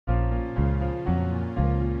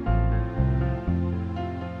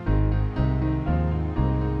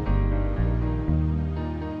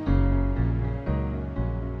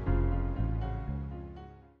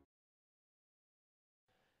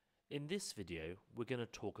In this video, we're going to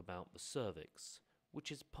talk about the cervix, which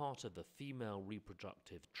is part of the female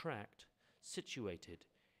reproductive tract situated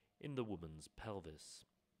in the woman's pelvis.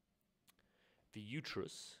 The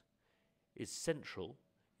uterus is central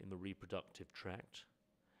in the reproductive tract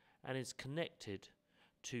and is connected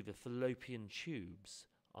to the fallopian tubes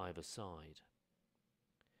either side.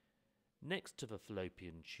 Next to the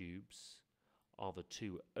fallopian tubes are the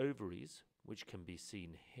two ovaries, which can be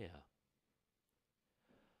seen here.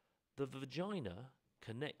 The vagina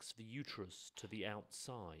connects the uterus to the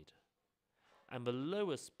outside, and the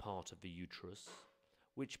lowest part of the uterus,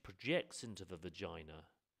 which projects into the vagina,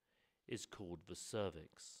 is called the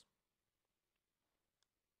cervix.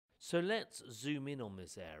 So let's zoom in on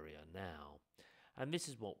this area now, and this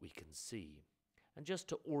is what we can see. And just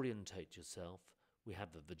to orientate yourself, we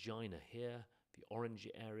have the vagina here, the orange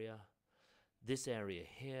area. This area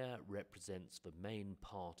here represents the main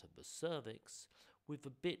part of the cervix, with the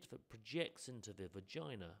bit that projects into the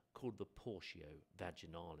vagina called the portio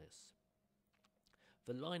vaginalis.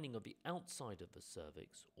 The lining of the outside of the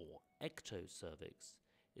cervix, or ectocervix,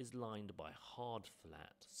 is lined by hard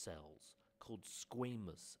flat cells called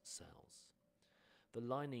squamous cells. The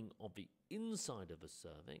lining of the inside of the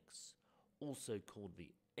cervix, also called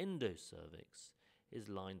the endocervix, is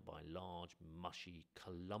lined by large mushy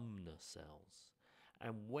columnar cells,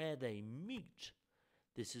 and where they meet,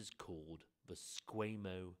 this is called the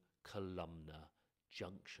squamo-columnar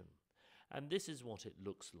junction. And this is what it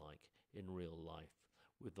looks like in real life,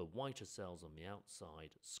 with the whiter cells on the outside,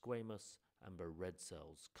 squamous, and the red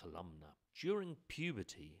cells, columnar. During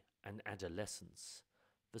puberty and adolescence,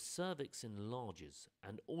 the cervix enlarges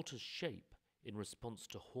and alters shape in response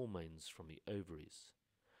to hormones from the ovaries.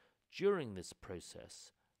 During this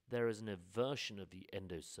process, there is an eversion of the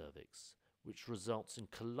endocervix, which results in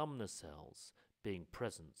columnar cells being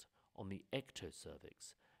present on the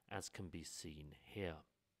ectocervix, as can be seen here.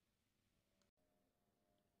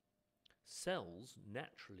 Cells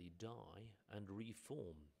naturally die and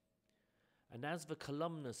reform, and as the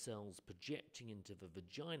columnar cells projecting into the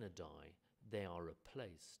vagina die, they are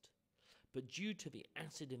replaced. But due to the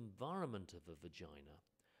acid environment of the vagina,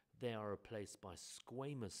 they are replaced by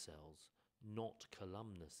squamous cells, not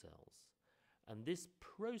columnar cells. And this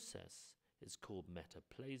process is called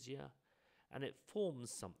metaplasia, and it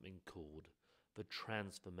forms something called the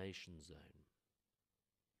transformation zone.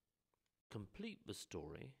 Complete the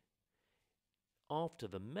story. After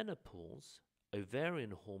the menopause,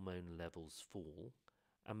 ovarian hormone levels fall,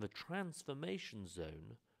 and the transformation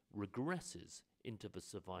zone regresses into the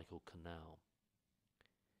cervical canal.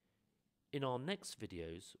 In our next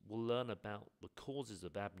videos, we'll learn about the causes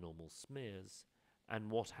of abnormal smears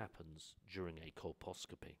and what happens during a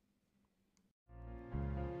colposcopy.